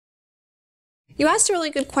You asked a really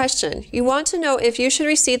good question. You want to know if you should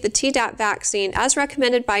receive the Tdap vaccine as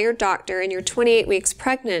recommended by your doctor and you're 28 weeks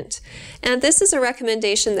pregnant. And this is a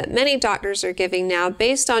recommendation that many doctors are giving now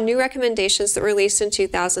based on new recommendations that were released in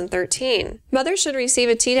 2013. Mothers should receive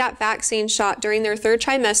a Tdap vaccine shot during their third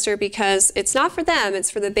trimester because it's not for them, it's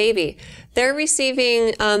for the baby. They're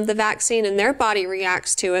receiving the vaccine and their body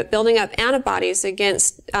reacts to it, building up antibodies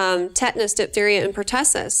against tetanus, diphtheria, and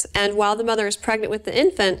pertussis. And while the mother is pregnant with the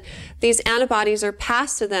infant, these antibodies are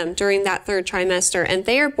passed to them during that third trimester, and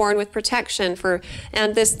they are born with protection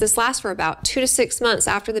and this lasts for about 2 to 6 months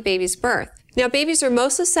after the baby's birth. Now, babies are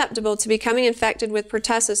most susceptible to becoming infected with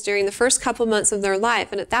pertussis during the first couple months of their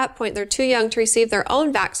life, and at that point they're too young to receive their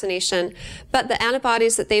own vaccination, but the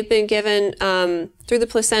antibodies that they've been given through the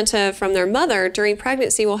placenta from their mother during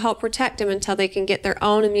pregnancy will help protect them until they can get their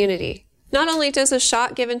own immunity. Not only does a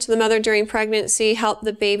shot given to the mother during pregnancy help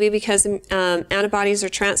the baby because antibodies are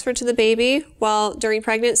transferred to the baby while during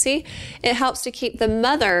pregnancy, it helps to keep the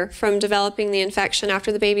mother from developing the infection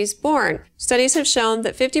after the baby's born. Studies have shown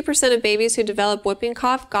that 50% of babies who develop whooping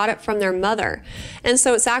cough got it from their mother. And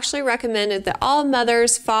so it's actually recommended that all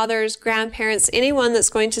mothers, fathers, grandparents, anyone that's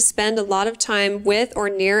going to spend a lot of time with or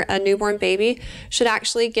near a newborn baby should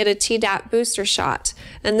actually get a Tdap booster shot.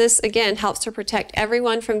 And this, again, helps to protect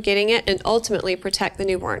everyone from getting it and ultimately protect the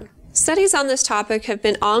newborn. Studies on this topic have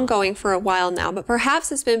been ongoing for a while now, but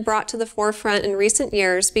perhaps it's been brought to the forefront in recent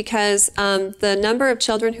years because the number of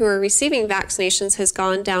children who are receiving vaccinations has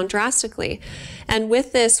gone down drastically. And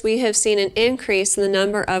with this, we have seen an increase in the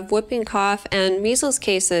number of whooping cough and measles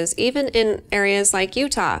cases, even in areas like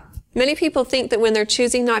Utah. Many people think that when they're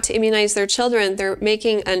choosing not to immunize their children, they're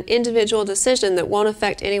making an individual decision that won't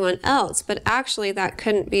affect anyone else, but actually that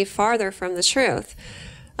couldn't be farther from the truth.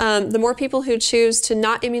 The more people who choose to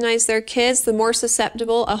not immunize their kids, the more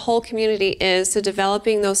susceptible a whole community is to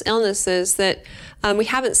developing those illnesses that we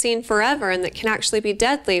haven't seen forever and that can actually be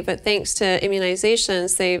deadly, but thanks to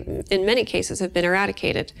immunizations, they, in many cases, have been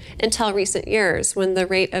eradicated until recent years when the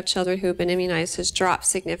rate of children who have been immunized has dropped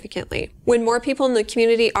significantly. When more people in the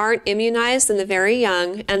community aren't immunized than the very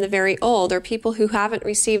young and the very old, or people who haven't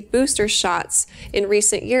received booster shots in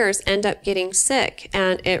recent years end up getting sick,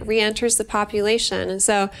 and it re-enters the population. And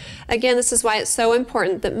so, again, this is why it's so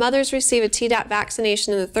important that mothers receive a Tdap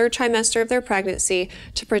vaccination in the third trimester of their pregnancy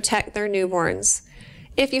to protect their newborns.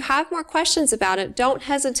 If you have more questions about it, don't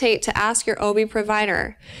hesitate to ask your OB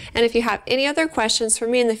provider. And if you have any other questions for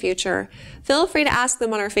me in the future, feel free to ask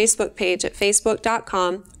them on our Facebook page at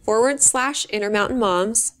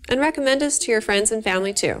facebook.com/IntermountainMoms and recommend us to your friends and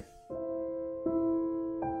family too.